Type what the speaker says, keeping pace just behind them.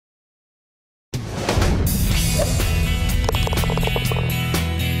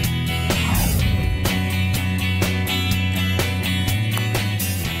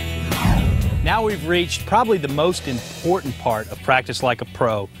Now we've reached probably the most important part of Practice Like a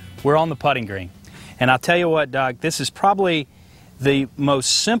Pro. We're on the putting green. And I'll tell you what, Doc, this is probably the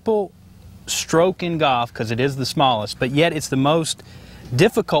most simple stroke in golf because it is the smallest, but yet it's the most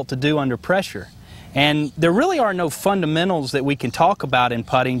difficult to do under pressure. And there really are no fundamentals that we can talk about in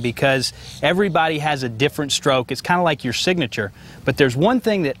putting because everybody has a different stroke. It's kind of like your signature. But there's one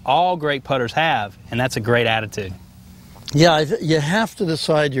thing that all great putters have, and that's a great attitude. Yeah, you have to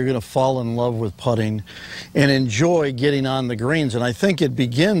decide you're going to fall in love with putting and enjoy getting on the greens. And I think it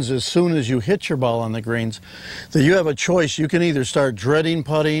begins as soon as you hit your ball on the greens, that you have a choice. You can either start dreading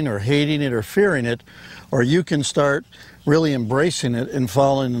putting or hating it or fearing it, or you can start really embracing it and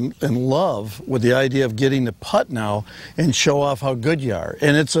falling in love with the idea of getting to putt now and show off how good you are.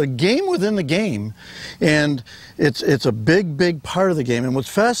 And it's a game within the game, and it's a big, big part of the game. And what's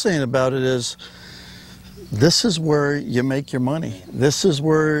fascinating about it is this is where you make your money. This is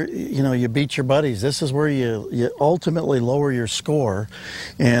where, you know, you beat your buddies. This is where you ultimately lower your score.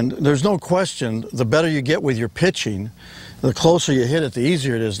 And there's no question, the better you get with your pitching, the closer you hit it, the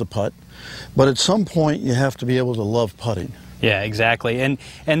easier it is to putt. But at some point, you have to be able to love putting. Yeah, exactly. And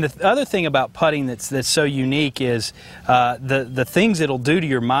the other thing about putting that's so unique is the things it'll do to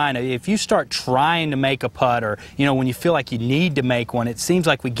your mind. If you start trying to make a putt, or you know, when you feel like you need to make one, it seems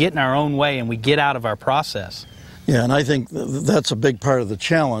like we get in our own way and we get out of our process. Yeah, and I think that's a big part of the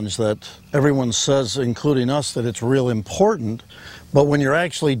challenge, that everyone says, including us, that it's real important. But when you're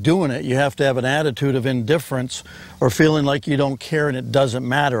actually doing it, you have to have an attitude of indifference or feeling like you don't care and it doesn't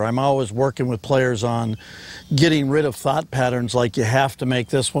matter. I'm always working with players on getting rid of thought patterns like you have to make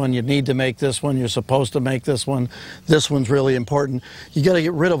this one, you need to make this one, you're supposed to make this one's really important. You got to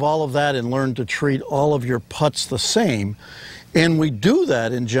get rid of all of that and learn to treat all of your putts the same. And we do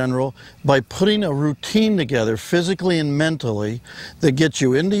that in general by putting a routine together physically and mentally that gets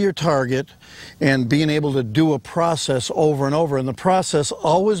you into your target and being able to do a process over and over. And the process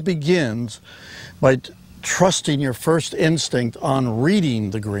always begins by trusting your first instinct on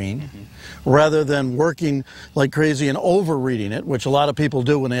reading the green rather than working like crazy and over-reading it, which a lot of people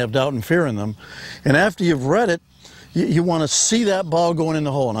do when they have doubt and fear in them. And after you've read it, you want to see that ball going in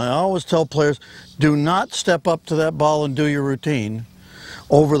the hole. And I always tell players, do not step up to that ball and do your routine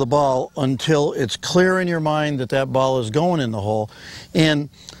over the ball until it's clear in your mind that that ball is going in the hole. And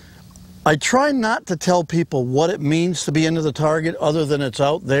I try not to tell people what it means to be into the target other than it's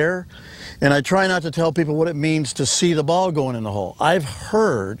out there. And I try not to tell people what it means to see the ball going in the hole. I've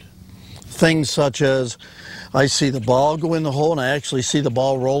heard things such as, I see the ball go in the hole and I actually see the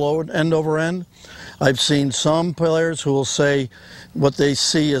ball roll over end over end. I've seen some players who will say what they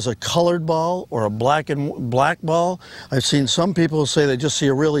see is a colored ball or a black ball. I've seen some people who say they just see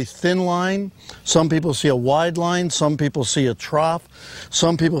a really thin line. Some people see a wide line. Some people see a trough.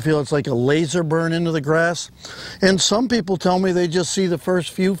 Some people feel it's like a laser burn into the grass. And some people tell me they just see the first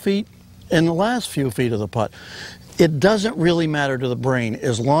few feet and the last few feet of the putt. It doesn't really matter to the brain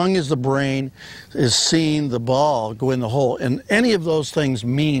as long as the brain is seeing the ball go in the hole. And any of those things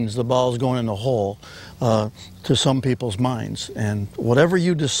means the ball is going in the hole to some people's minds. And whatever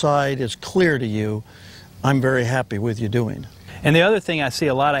you decide is clear to you, I'm very happy with you doing. And the other thing I see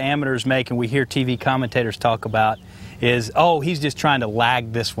a lot of amateurs make, and we hear TV commentators talk about, is, oh, he's just trying to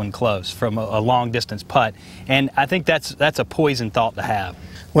lag this one close from a long distance putt. And I think that's a poison thought to have.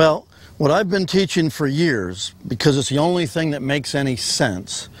 Well, what I've been teaching for years, because it's the only thing that makes any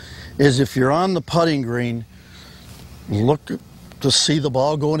sense, is if you're on the putting green, look to see the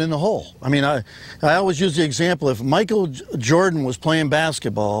ball going in the hole. I mean, I always use the example, if Michael Jordan was playing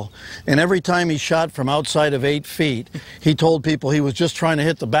basketball and every time he shot from outside of 8 feet, he told people he was just trying to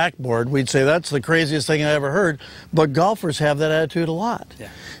hit the backboard, we'd say that's the craziest thing I ever heard. But golfers have that attitude a lot. Yeah.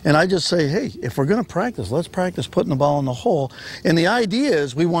 And I just say, hey, if we're going to practice, let's practice putting the ball in the hole. And the idea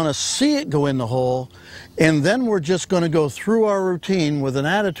is we want to see it go in the hole, and then we're just going to go through our routine with an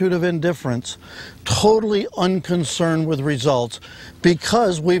attitude of indifference, totally unconcerned with results,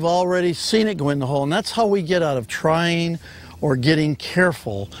 because we've already seen it go in the hole. And that's how we get out of trying or getting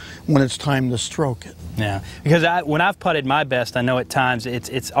careful when it's time to stroke it. Yeah, because when I've putted my best, I know at times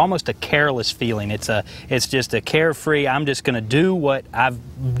it's almost a careless feeling. It's just a carefree, I'm just going to do what I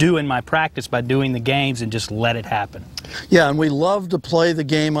do in my practice by doing the games and just let it happen. Yeah, and we love to play the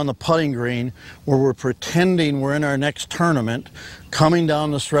game on the putting green where we're pretending we're in our next tournament, coming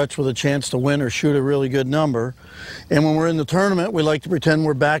down the stretch with a chance to win or shoot a really good number. And when we're in the tournament, we like to pretend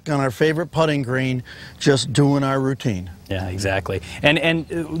we're back on our favorite putting green, just doing our routine. Yeah, exactly. And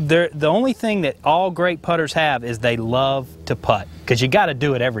the only thing that all great putters have is they love to putt, because you got to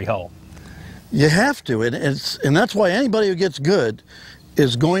do it every hole. You have to, and that's why anybody who gets good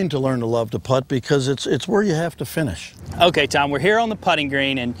is going to learn to love to putt because it's where you have to finish. Okay, Tom, we're here on the putting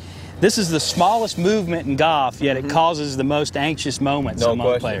green, and this is the smallest movement in golf, yet it causes the most anxious moments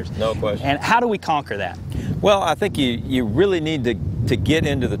among players. No question. And how do we conquer that? Well, I think you really need to get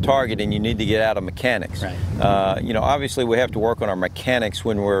into the target, and you need to get out of mechanics. Right. You know, obviously we have to work on our mechanics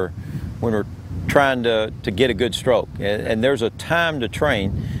when we're trying to get a good stroke, and there's a time to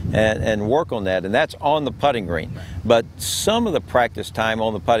train and work on that, and that's on the putting green. But some of the practice time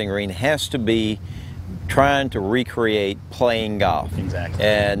on the putting green has to be trying to recreate playing golf. Exactly.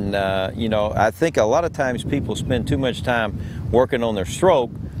 And you know, I think a lot of times people spend too much time working on their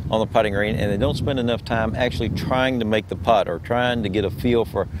stroke on the putting green, and they don't spend enough time actually trying to make the putt or trying to get a feel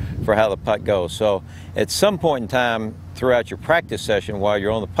for how the putt goes. So at some point in time throughout your practice session while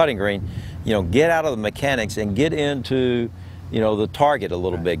you're on the putting green, you know, get out of the mechanics and get into, you know, the target a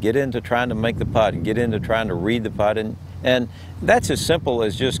little bit. Get into trying to make the putt and get into trying to read the putt, and that's as simple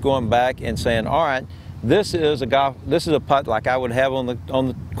as just going back and saying, all right, this is a putt like I would have on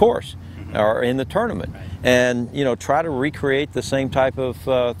the course or in the tournament. And, you know, try to recreate the same type of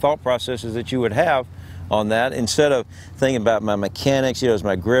thought processes that you would have on that, instead of thinking about my mechanics, you know, is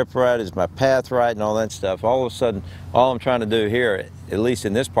my grip right, is my path right, and all that stuff. All of a sudden, all I'm trying to do here, at least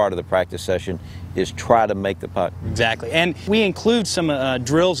in this part of the practice session, is try to make the putt. Exactly. And we include some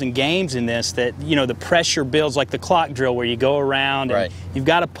drills and games in this that, you know, the pressure builds, like the clock drill where you go around and you've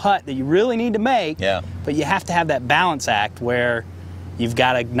got a putt that you really need to make, but you have to have that balance act where you've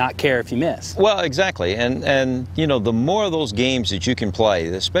got to not care if you miss. Well, exactly, and you know, the more of those games that you can play,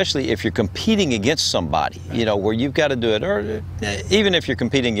 especially if you're competing against somebody, you know, where you've got to do it, or even if you're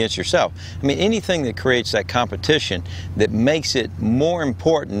competing against yourself. I mean, anything that creates that competition that makes it more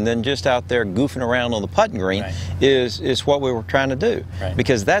important than just out there goofing around on the putting green is what we were trying to do,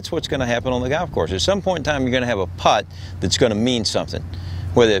 because that's what's going to happen on the golf course. At some point in time, you're going to have a putt that's going to mean something.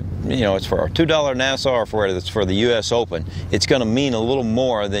 Whether, you know, it's for a $2 Nassau or whether it's for the U.S. Open, it's going to mean a little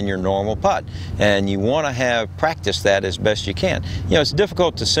more than your normal putt. And you want to have practiced that as best you can. You know, it's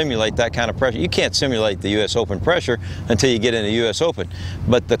difficult to simulate that kind of pressure. You can't simulate the U.S. Open pressure until you get into U.S. Open.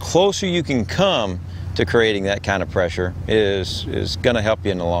 But the closer you can come to creating that kind of pressure is going to help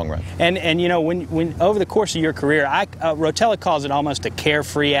you in the long run. And you know, when over the course of your career, Rotella calls it almost a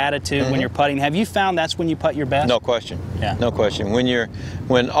carefree attitude when you're putting. Have you found that's when you putt your best? No question. Yeah. No question.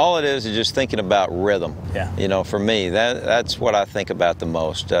 When all it is just thinking about rhythm. Yeah. You know, for me, that's what I think about the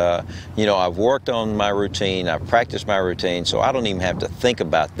most. You know, I've worked on my routine, I've practiced my routine, so I don't even have to think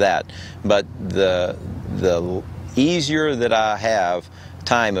about that. But the easier that I have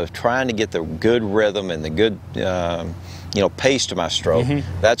time of trying to get the good rhythm and the good you know, pace to my stroke,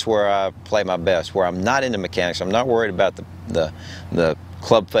 that's where I play my best, where I'm not into mechanics. I'm not worried about the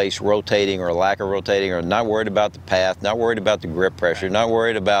club face rotating or lack of rotating, or not worried about the path, not worried about the grip pressure, not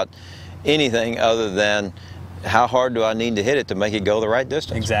worried about anything other than how hard do I need to hit it to make it go the right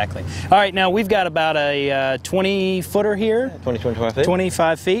distance. Exactly. All right, now we've got about a 20-footer here. 25 feet.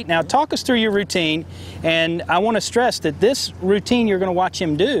 25 feet. Now talk us through your routine, and I want to stress that this routine you're going to watch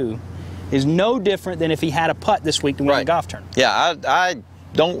him do is no different than if he had a putt this week to win a golf tournament. Yeah, I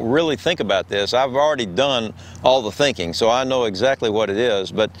don't really think about this. I've already done all the thinking, so I know exactly what it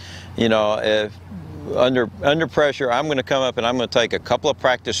is. But, you know, if under pressure, I'm going to come up and I'm going to take a couple of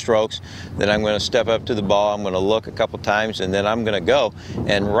practice strokes, then I'm going to step up to the ball, I'm going to look a couple times, and then I'm going to go.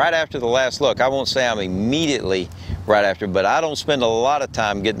 And right after the last look, I won't say I'm immediately right after, but I don't spend a lot of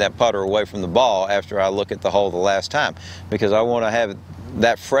time getting that putter away from the ball after I look at the hole the last time, because I want to have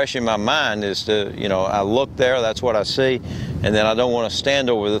that fresh in my mind. Is to, you know, I look there, that's what I see, and then I don't want to stand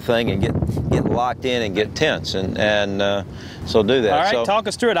over the thing and get locked in and get tense, and so do that. All right, so, talk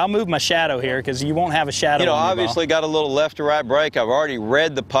us through it. I'll move my shadow here because you won't have a shadow. You know, on your obviously ball. got a little left to right break. I've already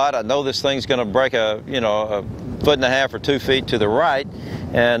read the putt. I know this thing's going to break a 1.5 or 2 feet to the right,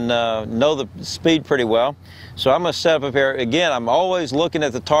 and know the speed pretty well. So I'm going to set up here. Again, I'm always looking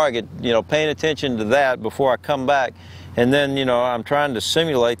at the target, you know, paying attention to that before I come back. And then, you know, I'm trying to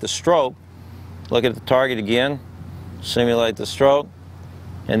simulate the stroke. Look at the target again, simulate the stroke,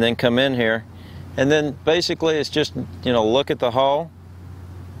 and then come in here. And then basically it's just, you know, look at the hole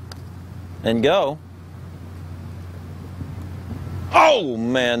and go. Oh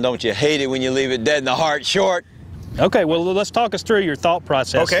man, don't you hate it when you leave it dead in the heart short? Okay, well, let's talk us through your thought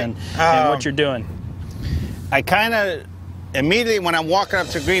process and what you're doing. I kind of immediately when I'm walking up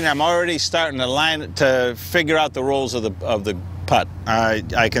to green, I'm already starting to figure out the rules of the putt.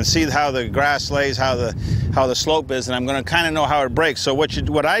 I can see how the grass lays, how the slope is, and I'm going to kind of know how it breaks. So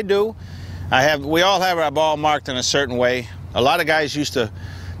what I do, we all have our ball marked in a certain way. A lot of guys used to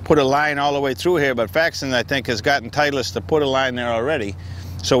put a line all the way through here, but Faxon, I think, has gotten Titleist to put a line there already,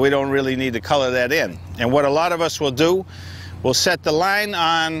 so we don't really need to color that in. And what a lot of us will do, we'll set the line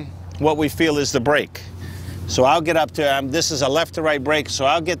on what we feel is the brake. So I'll get up to, this is a left to right brake, so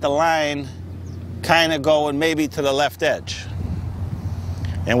I'll get the line kind of going maybe to the left edge.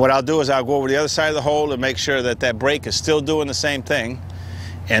 And what I'll do is I'll go over the other side of the hole and make sure that that brake is still doing the same thing.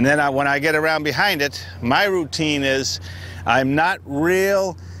 And then when I get around behind it, my routine is I don't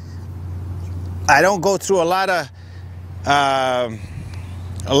go through a lot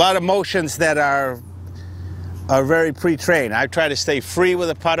of motions that are very pre-trained. I try to stay free with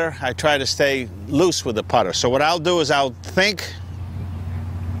the putter. I try to stay loose with the putter. So what I'll do is I'll think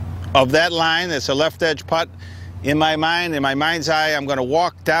of that line that's a left edge putt in my mind. In my mind's eye, I'm going to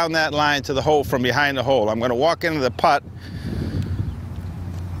walk down that line to the hole from behind the hole. I'm going to walk into the putt.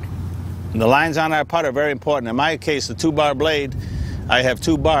 And the lines on our putt are very important. In my case, the 2-bar blade, I have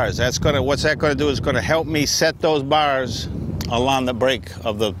 2 bars. What's that going to do is going to help me set those bars along the break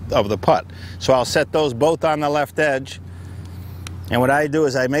of the putt. So I'll set those both on the left edge. And what I do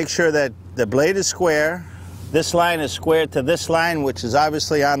is I make sure that the blade is square. This line is square to this line, which is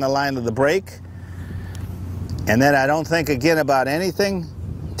obviously on the line of the break. And then I don't think again about anything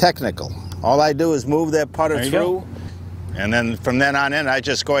technical. All I do is move that putter through. And then from then on in, I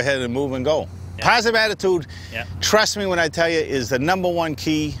just go ahead and move and go. Yeah. Positive attitude, trust me when I tell you, is the #1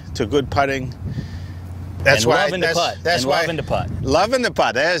 key to good putting. That's why loving to putt. That's why loving to putt. Loving to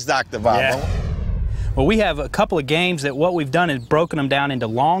putt. There's Dr. Bob. Yeah. Well, we have a couple of games that what we've done is broken them down into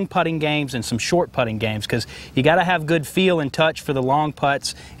long putting games and some short putting games, because you got to have good feel and touch for the long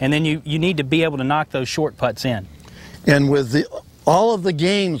putts, and then you need to be able to knock those short putts in. And with all of the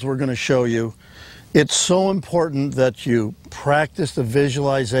games we're going to show you, it's so important that you practice the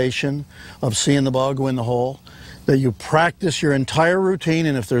visualization of seeing the ball go in the hole, that you practice your entire routine,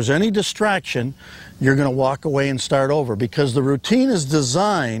 and if there's any distraction, you're going to walk away and start over, because the routine is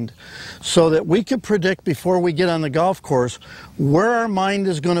designed so that we can predict before we get on the golf course where our mind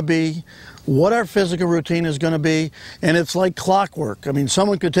is going to be, what our physical routine is going to be, and it's like clockwork. I mean,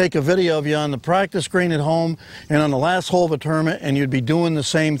 someone could take a video of you on the practice green at home and on the last hole of a tournament, and you'd be doing the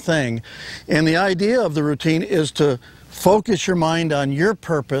same thing. And the idea of the routine is to focus your mind on your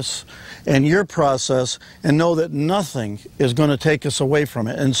purpose and your process and know that nothing is going to take us away from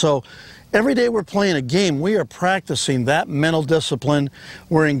it. And so every day we're playing a game, we are practicing that mental discipline.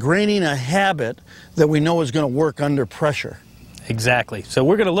 We're ingraining a habit that we know is going to work under pressure. Exactly. So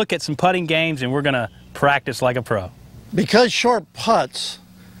we're going to look at some putting games and we're going to practice like a pro. Because short putts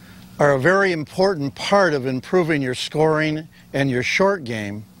are a very important part of improving your scoring and your short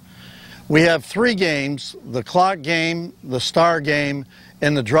game, we have 3 games, the clock game, the star game,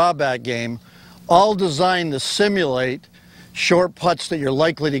 and the drawback game, all designed to simulate short putts that you're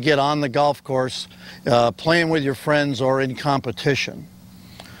likely to get on the golf course, playing with your friends or in competition.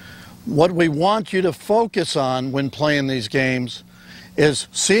 What we want you to focus on when playing these games is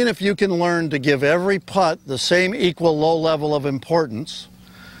seeing if you can learn to give every putt the same equal low level of importance.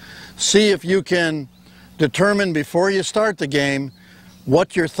 See if you can determine before you start the game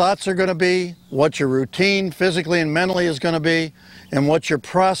what your thoughts are going to be, what your routine physically and mentally is going to be, and what your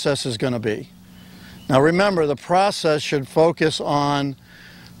process is going to be. Now remember, the process should focus on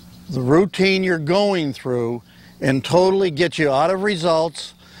the routine you're going through and totally get you out of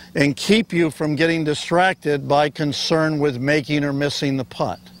results and keep you from getting distracted by concern with making or missing the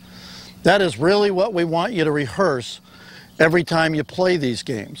putt. That is really what we want you to rehearse every time you play these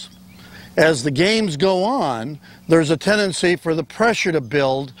games. As the games go on, there's a tendency for the pressure to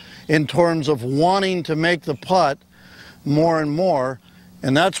build in terms of wanting to make the putt more and more,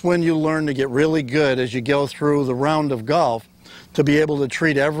 and that's when you learn to get really good as you go through the round of golf to be able to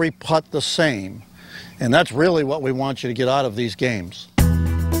treat every putt the same. And that's really what we want you to get out of these games.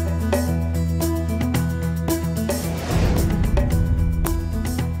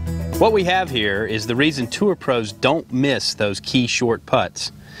 What we have here is the reason tour pros don't miss those key short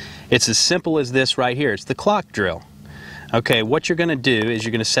putts. It's as simple as this right here. It's the clock drill. Okay, what you're going to do is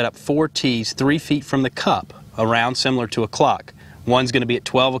you're going to set up 4 tees 3 feet from the cup, around similar to a clock. One's going to be at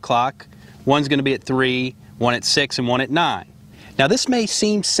 12 o'clock, one's going to be at 3, one at 6, and one at 9. Now this may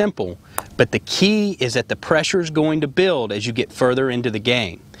seem simple, but the key is that the pressure is going to build as you get further into the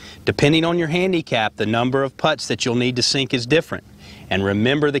game. Depending on your handicap, the number of putts that you'll need to sink is different. And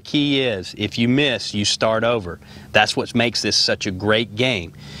remember, the key is, if you miss, you start over. That's what makes this such a great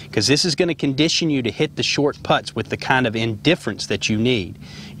game, because this is going to condition you to hit the short putts with the kind of indifference that you need.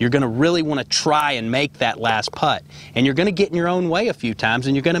 You're going to really want to try and make that last putt, and you're going to get in your own way a few times,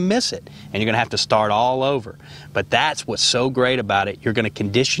 and you're going to miss it, and you're going to have to start all over. But that's what's so great about it. You're going to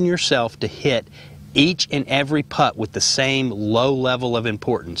condition yourself to hit each and every putt with the same low level of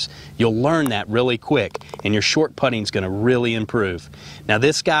importance. You'll learn that really quick, and your short putting is going to really improve. Now,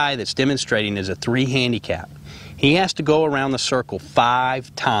 this guy that's demonstrating is a 3 handicap. He has to go around the circle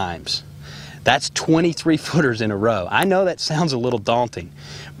 5 times. That's 23 footers in a row. I know that sounds a little daunting,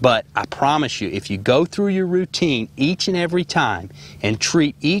 but I promise you, if you go through your routine each and every time and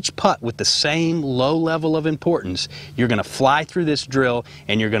treat each putt with the same low level of importance, you're going to fly through this drill,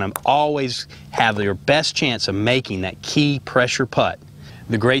 and you're going to always have your best chance of making that key pressure putt.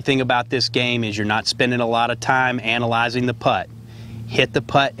 The great thing about this game is you're not spending a lot of time analyzing the putt. Hit the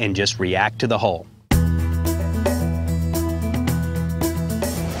putt and just react to the hole.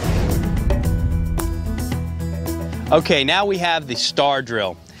 Okay, now we have the star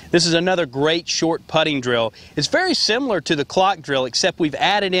drill. This is another great short putting drill. It's very similar to the clock drill, except we've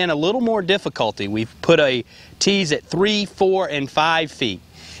added in a little more difficulty. We've put a tees at 3, 4, and 5 feet.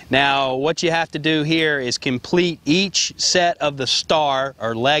 Now, what you have to do here is complete each set of the star,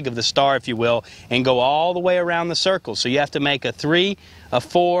 or leg of the star, if you will, and go all the way around the circle. So you have to make a 3, a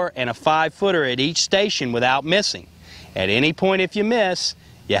 4, and a 5 footer at each station without missing. At any point if you miss,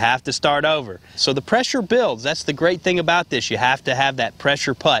 you have to start over. So the pressure builds. That's the great thing about this. You have to have that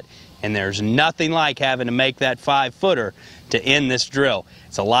pressure putt, and there's nothing like having to make that 5 footer to end this drill.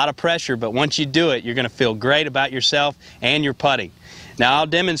 It's a lot of pressure, but once you do it, you're going to feel great about yourself and your putting. Now I'll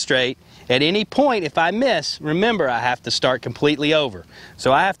demonstrate. At any point if I miss, remember, I have to start completely over.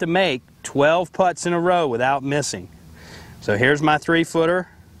 So I have to make 12 putts in a row without missing. So here's my 3 footer.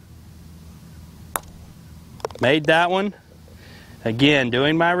 Made that one. Again,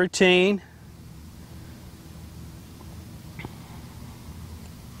 doing my routine.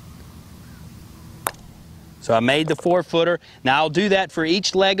 So I made the 4 footer. Now I'll do that for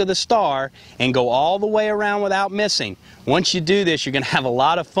each leg of the star and go all the way around without missing. Once you do this, you're going to have a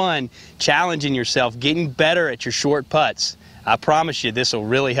lot of fun challenging yourself, getting better at your short putts. I promise you, this will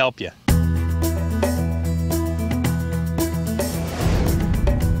really help you.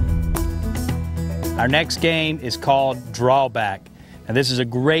 Our next game is called Drawback. Now, this is a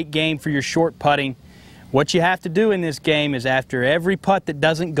great game for your short putting. What you have to do in this game is, after every putt that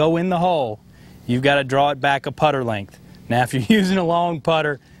doesn't go in the hole, you've got to draw it back a putter length. Now, if you're using a long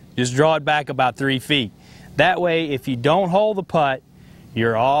putter, just draw it back about 3 feet. That way, if you don't hole the putt,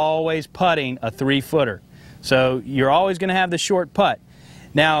 you're always putting a 3 footer. So you're always going to have the short putt.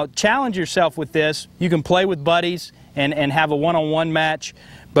 Now, challenge yourself with this. You can play with buddies and have a one-on-one match.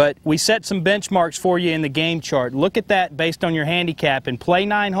 But we set some benchmarks for you in the game chart. Look at that based on your handicap and play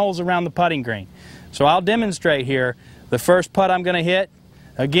 9 holes around the putting green. So I'll demonstrate here. The first putt I'm going to hit,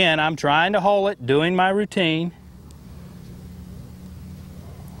 again, I'm trying to hole it, doing my routine.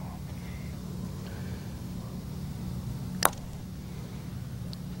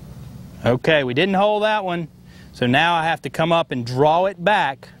 Okay, we didn't hole that one. So now I have to come up and draw it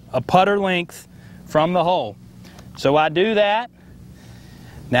back a putter length from the hole. So I do that.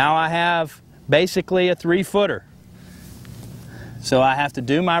 Now I have basically a 3 footer. So I have to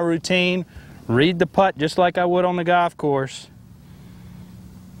do my routine, read the putt just like I would on the golf course.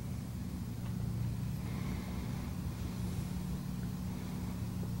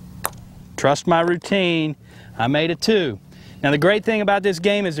 Trust my routine. I made a 2. Now the great thing about this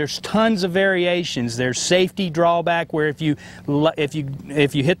game is there's tons of variations. There's safety drawback, where if you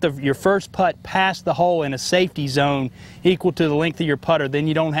hit your first putt past the hole in a safety zone equal to the length of your putter, then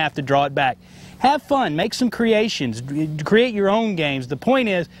you don't have to draw it back. Have fun, make some creations, create your own games. The point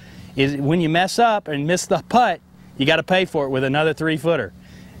is when you mess up and miss the putt, you got to pay for it with another 3 footer.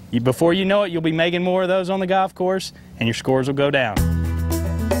 Before you know it, you'll be making more of those on the golf course, and your scores will go down.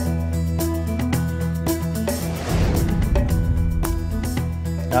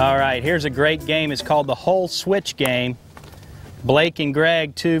 All right, here's a great game. It's called the Hole Switch game. Blake and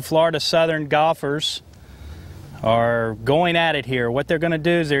Greg, 2 Florida Southern golfers, are going at it here. What they're going to do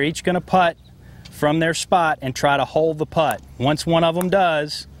is they're each going to putt from their spot and try to hole the putt. Once one of them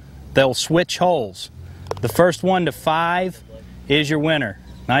does, they'll switch holes. The first one to 5 is your winner.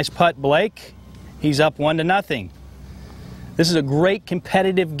 Nice putt, Blake. He's up 1-0. This is a great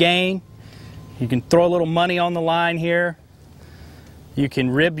competitive game. You can throw a little money on the line here. You can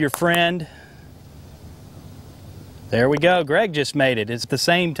rib your friend. There we go. Greg just made it. It's at the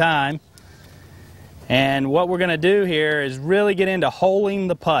same time. And what we're going to do here is really get into holing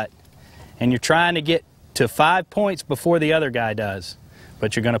the putt. And you're trying to get to 5 points before the other guy does.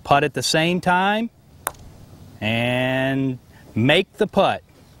 But you're going to putt at the same time and make the putt.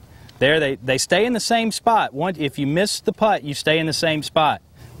 There, they stay in the same spot. If you miss the putt, you stay in the same spot.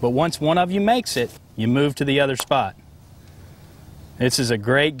 But once one of you makes it, you move to the other spot. This is a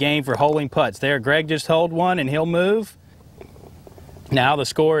great game for holing putts. There, Greg just holed one and he'll move. Now the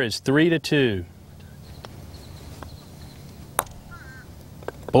score is 3-2.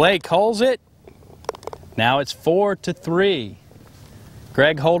 Blake holds it. Now it's 4-3.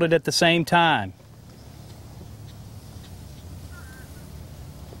 Greg hold it at the same time.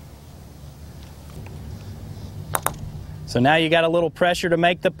 So now you got a little pressure to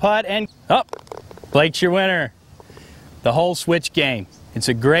make the putt, and Blake's your winner. The hole switch game. It's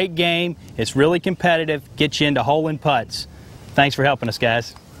a great game. It's really competitive. Gets you into holing putts. Thanks for helping us,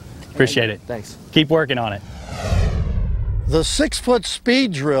 guys. Appreciate it. Thanks. Keep working on it. The 6-foot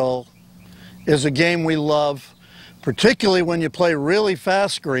speed drill is a game we love, particularly when you play really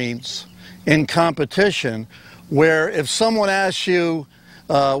fast greens in competition, where if someone asks you,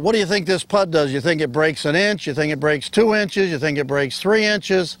 what do you think this putt does? You think it breaks an inch? You think it breaks 2 inches? You think it breaks 3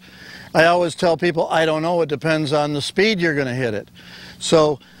 inches? I always tell people, I don't know. It depends on the speed you're going to hit it.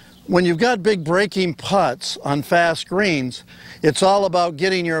 So when you've got big breaking putts on fast greens, it's all about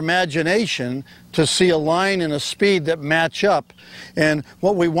getting your imagination to see a line and a speed that match up. And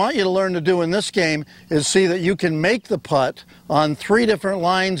what we want you to learn to do in this game is see that you can make the putt on 3 different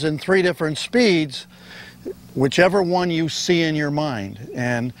lines and 3 different speeds, whichever one you see in your mind.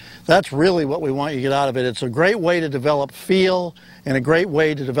 And that's really what we want you to get out of it. It's a great way to develop feel and a great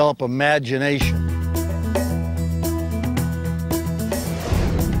way to develop imagination.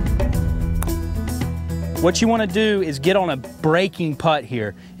 What you want to do is get on a breaking putt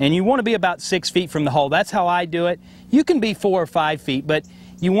here, and you want to be about 6 feet from the hole. That's how I do it. You can be 4 or 5 feet, but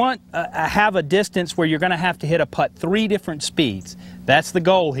you want to have a distance where you're going to have to hit a putt 3 different speeds. That's the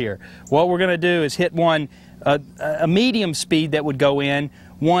goal here. What we're going to do is hit one a medium speed that would go in,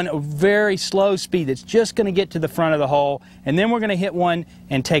 one a very slow speed that's just going to get to the front of the hole, and then we're going to hit one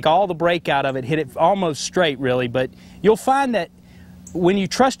and take all the break out of it, hit it almost straight really, but you'll find that when you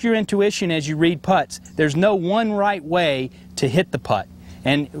trust your intuition as you read putts, there's no one right way to hit the putt.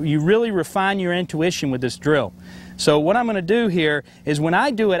 And you really refine your intuition with this drill. So what I'm going to do here is when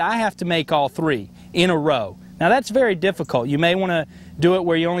I do it, I have to make all 3 in a row. Now that's very difficult. You may want to do it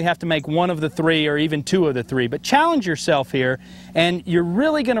where you only have to make 1 of the 3 or even 2 of the 3. But challenge yourself here, and you're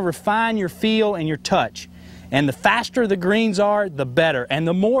really going to refine your feel and your touch. And the faster the greens are, the better. And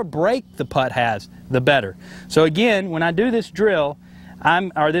the more break the putt has, the better. So again, when I do this drill,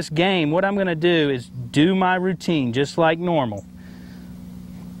 or this game, what I'm going to do is do my routine just like normal.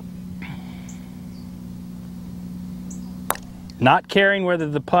 Not caring whether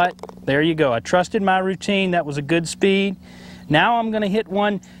the putt, there you go. I trusted my routine. That was a good speed. Now I'm going to hit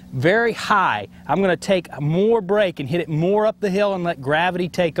one very high. I'm going to take more break and hit it more up the hill and let gravity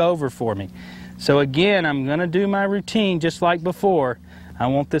take over for me. So again, I'm going to do my routine just like before. I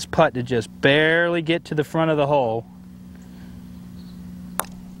want this putt to just barely get to the front of the hole.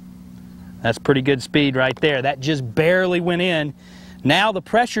 That's pretty good speed right there. That just barely went in. Now the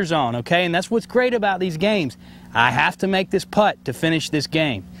pressure's on, okay? And that's what's great about these games. I have to make this putt to finish this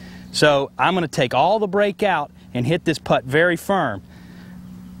game. So I'm going to take all the break out and hit this putt very firm.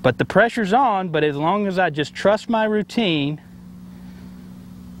 But the pressure's on, but as long as I just trust my routine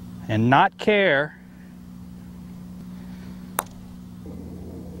and not care.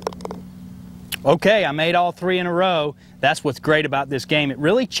 Okay, I made all 3 in a row. That's what's great about this game. It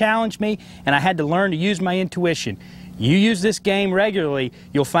really challenged me, and I had to learn to use my intuition. You use this game regularly,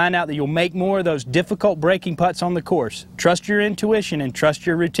 you'll find out that you'll make more of those difficult breaking putts on the course. Trust your intuition and trust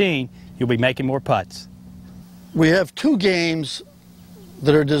your routine. You'll be making more putts. We have 2 games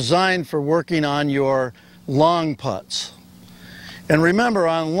that are designed for working on your long putts. And remember,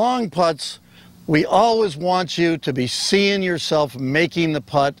 on long putts, we always want you to be seeing yourself making the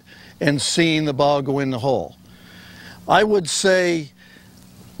putt and seeing the ball go in the hole. I would say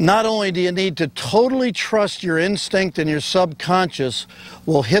not only do you need to totally trust your instinct and your subconscious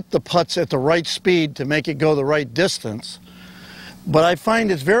will hit the putts at the right speed to make it go the right distance, but I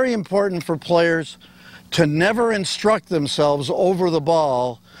find it's very important for players to never instruct themselves over the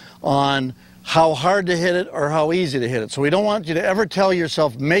ball on how hard to hit it or how easy to hit it. So we don't want you to ever tell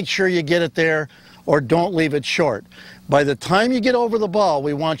yourself, make sure you get it there or don't leave it short. By the time you get over the ball,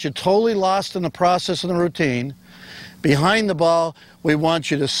 we want you totally lost in the process and the routine. Behind the ball, we want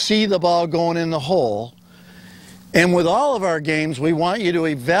you to see the ball going in the hole. And with all of our games, we want you to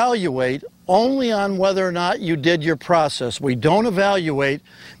evaluate only on whether or not you did your process. We don't evaluate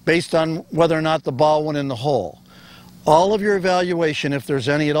based on whether or not the ball went in the hole. All of your evaluation, if there's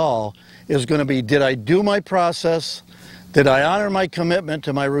any at all, is going to be, did I do my process? Did I honor my commitment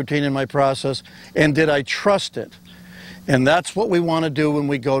to my routine and my process? And did I trust it? And that's what we want to do when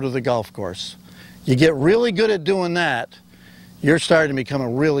we go to the golf course. You get really good at doing that, you're starting to become a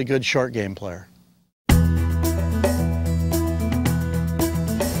really good short game player.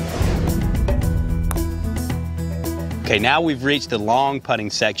 Okay, now we've reached the long putting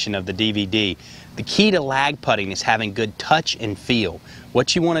section of the DVD. The key to lag putting is having good touch and feel.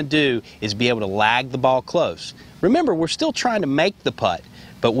 What you want to do is be able to lag the ball close. Remember, we're still trying to make the putt,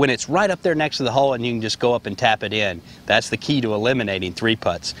 but when it's right up there next to the hole and you can just go up and tap it in, that's the key to eliminating 3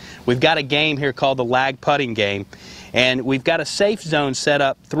 putts. We've got a game here called the lag putting game, and we've got a safe zone set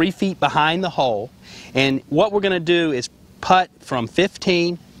up 3 feet behind the hole, and what we're going to do is putt from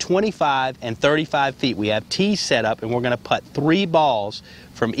 15, 25, and 35 feet. We have tees set up, and we're going to putt 3 balls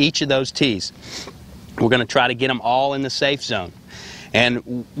from each of those tees. We're going to try to get them all in the safe zone.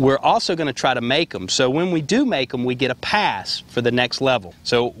 And we're also going to try to make them. So when we do make them, we get a pass for the next level.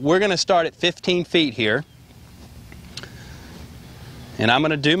 So we're going to start at 15 feet here. And I'm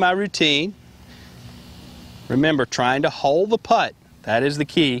going to do my routine. Remember, trying to hold the putt. That is the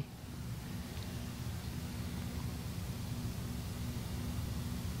key.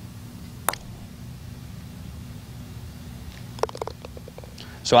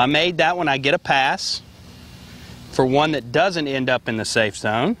 So I made that one. I get a pass for one that doesn't end up in the safe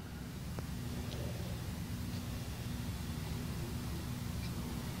zone.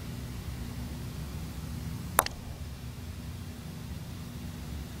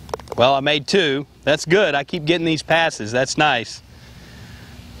 Well, I made 2. That's good. I keep getting these passes. That's nice.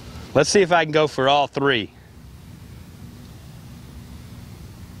 Let's see if I can go for all 3.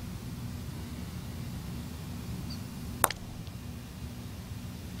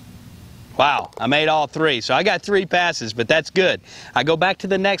 Wow, I made all 3. So I got 3 passes, but that's good. I go back to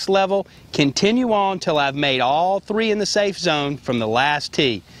the next level, continue on till I've made all 3 in the safe zone from the last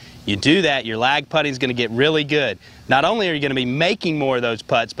tee. You do that, your lag putting is going to get really good. Not only are you going to be making more of those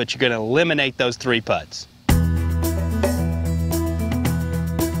putts, but you're going to eliminate those 3 putts.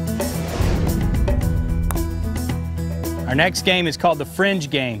 Our next game is called the Fringe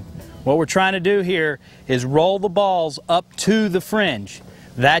game. What we're trying to do here is roll the balls up to the fringe.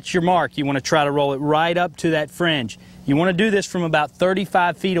 That's your mark. You want to try to roll it right up to that fringe. You want to do this from about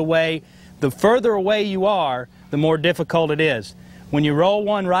 35 feet away. The further away you are, the more difficult it is. When you roll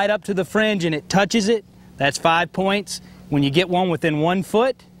one right up to the fringe and it touches it, that's 5 points. When you get one within 1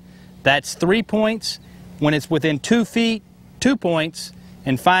 foot, that's 3 points. When it's within 2 feet, 2 points.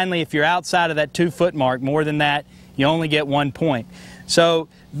 And finally, if you're outside of that 2 foot mark, more than that, you only get 1 point. So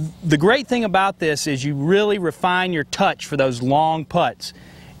the great thing about this is you really refine your touch for those long putts.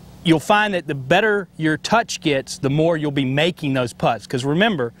 You'll find that the better your touch gets, the more you'll be making those putts. Because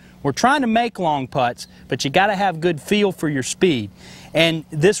remember, we're trying to make long putts, but you got to have good feel for your speed. And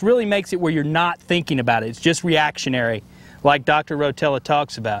this really makes it where you're not thinking about it. It's just reactionary, like Dr. Rotella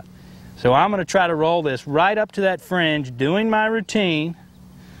talks about. So I'm going to try to roll this right up to that fringe, doing my routine.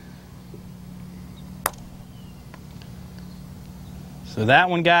 So that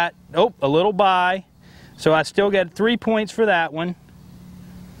one got, oh, a little by. So I still got 3 points for that one.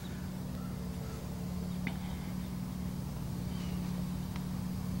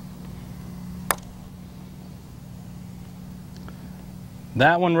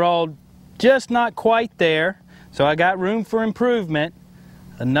 That one rolled just not quite there, so I got room for improvement.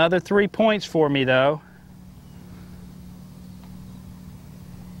 Another 3 points for me though.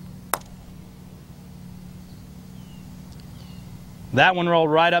 That one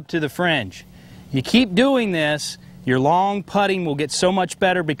rolled right up to the fringe. You keep doing this, your long putting will get so much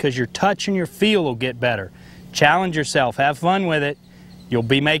better because your touch and your feel will get better. Challenge yourself, have fun with it. You'll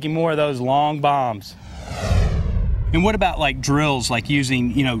be making more of those long bombs. And what about like drills, like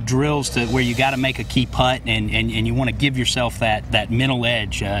using, drills to where you got to make a key putt and you want to give yourself that mental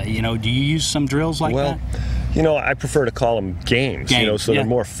edge? Do you use some drills like that? I prefer to call them games, so they're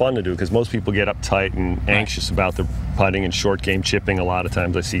more fun to do because most people get uptight and anxious about their putting and short game chipping. A lot of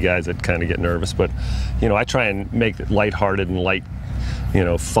times I see guys that kind of get nervous, but, I try and make it lighthearted and light,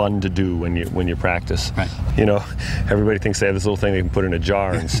 fun to do when you practice. Right. Everybody thinks they have this little thing they can put in a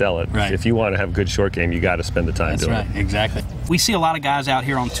jar and sell it. Right. If you want to have a good short game, you got to spend the time doing it. That's right, exactly. We see a lot of guys out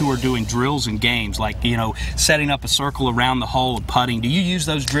here on tour doing drills and games, like, setting up a circle around the hole and putting. Do you use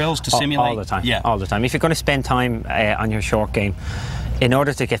those drills to simulate? All the time. Yeah. All the time. If you're going to spend time on your short game, in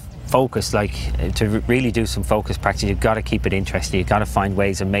order to get focus, like to really do some focus practice, you've got to keep it interesting. You've got to find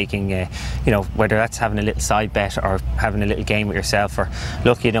ways of making, you know, whether that's having a little side bet or having a little game with yourself, or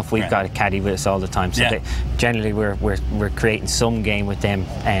lucky enough we've got a caddy with us all the time. So generally we're creating some game with them,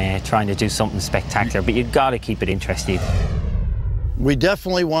 trying to do something spectacular, but you've got to keep it interesting. We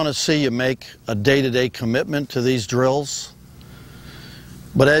definitely want to see you make a day-to-day commitment to these drills.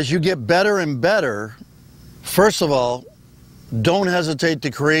 But as you get better and better, first of all, don't hesitate to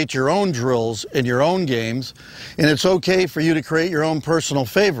create your own drills in your own games, and it's okay for you to create your own personal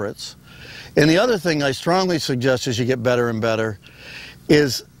favorites. And the other thing I strongly suggest as you get better and better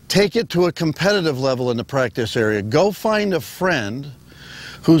is take it to a competitive level in the practice area. Go find a friend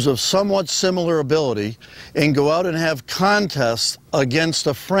who's of somewhat similar ability and go out and have contests against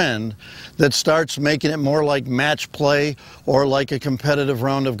a friend that starts making it more like match play or like a competitive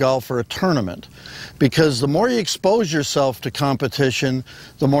round of golf or a tournament. Because the more you expose yourself to competition,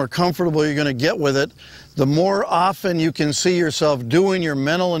 the more comfortable you're going to get with it, the more often you can see yourself doing your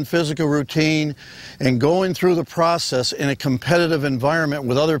mental and physical routine and going through the process in a competitive environment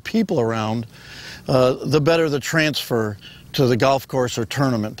with other people around, the better the transfer to the golf course or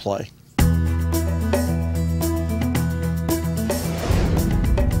tournament play.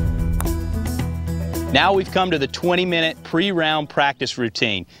 Now we've come to the 20-minute pre-round practice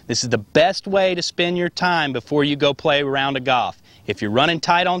routine. This is the best way to spend your time before you go play a round of golf. If you're running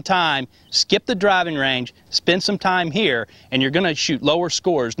tight on time, skip the driving range, spend some time here, and you're going to shoot lower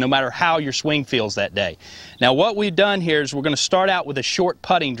scores no matter how your swing feels that day. Now what we've done here is we're going to start out with a short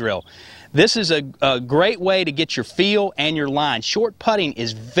putting drill. This is a great way to get your feel and your line. Short putting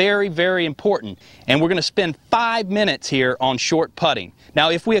is very, very important, and we're going to spend 5 minutes here on short putting. Now,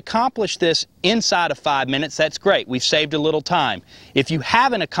 if we accomplish this inside of 5 minutes, that's great. We've saved a little time. If you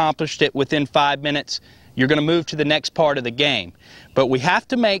haven't accomplished it within 5 minutes, you're going to move to the next part of the game. But we have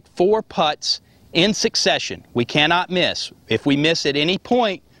to make 4 putts in succession. We cannot miss. If we miss at any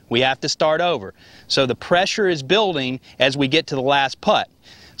point, we have to start over. So the pressure is building as we get to the last putt.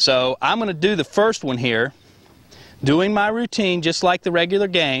 So I'm going to do the first one here, doing my routine just like the regular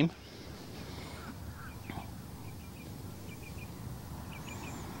game.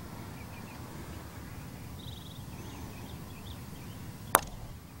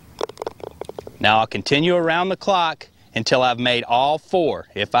 Now I'll continue around the clock until I've made all 4.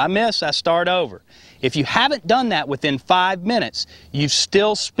 If I miss, I start over. If you haven't done that within 5 minutes, you've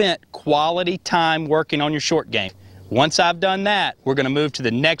still spent quality time working on your short game. Once I've done that, we're going to move to the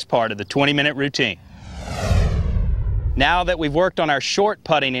next part of the 20-minute routine. Now that we've worked on our short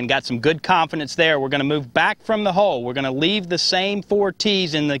putting and got some good confidence there, we're going to move back from the hole. We're going to leave the same 4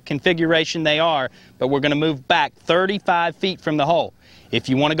 tees in the configuration they are, but we're going to move back 35 feet from the hole. If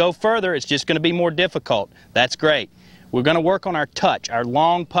you want to go further, it's just going to be more difficult. That's great. We're going to work on our touch, our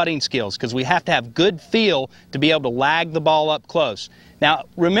long putting skills, because we have to have good feel to be able to lag the ball up close. Now,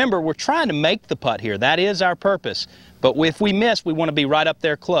 remember, we're trying to make the putt here. That is our purpose. But if we miss, we want to be right up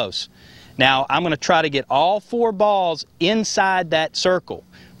there close. Now, I'm going to try to get all 4 balls inside that circle.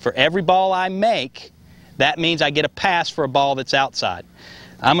 For every ball I make, that means I get a pass for a ball that's outside.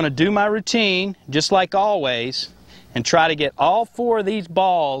 I'm going to do my routine, just like always, and try to get all 4 of these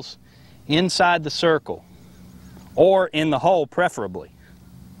balls inside the circle, or in the hole preferably.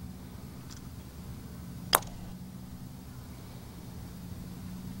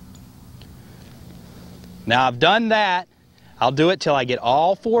 Now I've done that. I'll do it till I get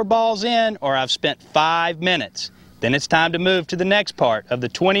all 4 balls in, or I've spent 5 minutes. Then it's time to move to the next part of the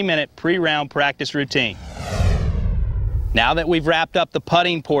 20-minute pre-round practice routine. Now that we've wrapped up the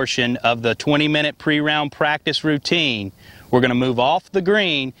putting portion of the 20-minute pre-round practice routine, we're going to move off the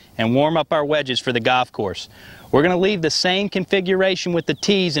green and warm up our wedges for the golf course. We're going to leave the same configuration with the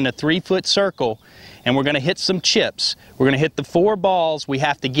tees in a 3-foot circle, and we're going to hit some chips. We're going to hit the 4 balls we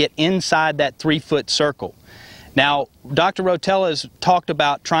have to get inside that 3-foot circle. Now, Dr. Rotella has talked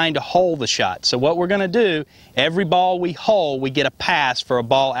about trying to hole the shot. So what we're going to do, every ball we hole, we get a pass for a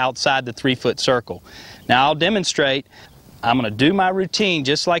ball outside the 3-foot circle. Now, I'll demonstrate. I'm going to do my routine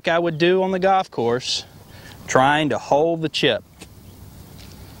just like I would do on the golf course, trying to hold the chip.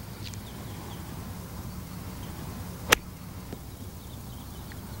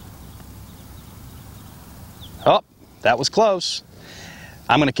 Oh, that was close.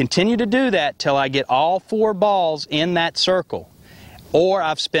 I'm going to continue to do that till I get all 4 balls in that circle, or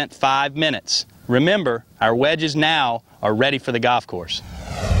I've spent 5 minutes. Remember, our wedges now are ready for the golf course.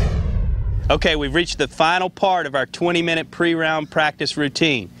 Okay, we've reached the final part of our 20-minute pre-round practice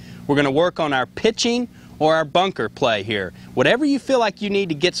routine. We're going to work on our pitching or our bunker play here. Whatever you feel like you need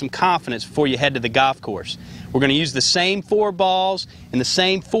to get some confidence before you head to the golf course. We're going to use the same 4 balls and the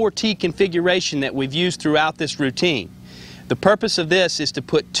same 4 tee configuration that we've used throughout this routine. The purpose of this is to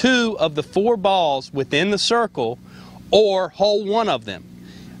put 2 of the 4 balls within the circle or hole 1 of them,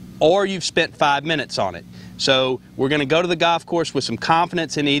 or you've spent 5 minutes on it. So we're going to go to the golf course with some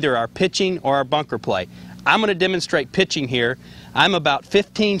confidence in either our pitching or our bunker play. I'm going to demonstrate pitching here. I'm about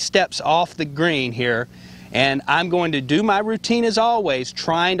 15 steps off the green here, and I'm going to do my routine as always,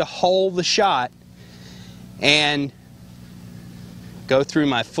 trying to hold the shot and go through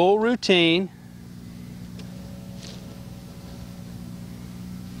my full routine.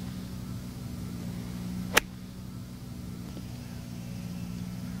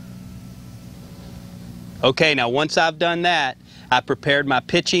 Okay, now once I've done that, I've prepared my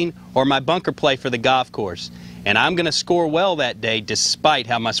pitching or my bunker play for the golf course. And I'm going to score well that day despite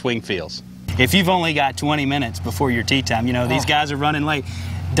how my swing feels. If you've only got 20 minutes before your tee time, you know, these guys are running late.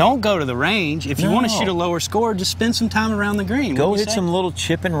 Don't go to the range. If you want to shoot a lower score, just spend some time around the green. Go hit some little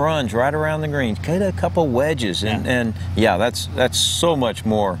chip and runs right around the greens. Get a couple wedges, and yeah, that's so much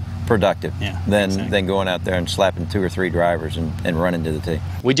more productive than going out there and slapping 2 or 3 drivers and running to the tee.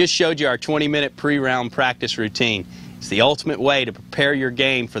 We just showed you our 20-minute pre-round practice routine. It's the ultimate way to prepare your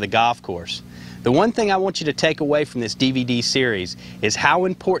game for the golf course. The one thing I want you to take away from this DVD series is how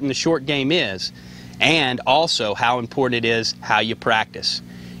important the short game is, and also how important it is how you practice.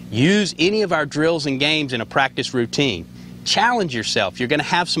 Use any of our drills and games in a practice routine. Challenge yourself. You're going to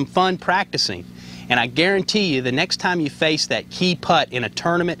have some fun practicing. And I guarantee you the next time you face that key putt in a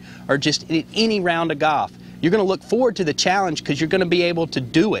tournament or just in any round of golf, you're going to look forward to the challenge because you're going to be able to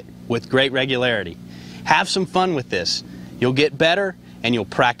do it with great regularity. Have some fun with this. You'll get better and you'll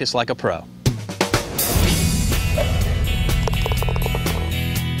practice like a pro.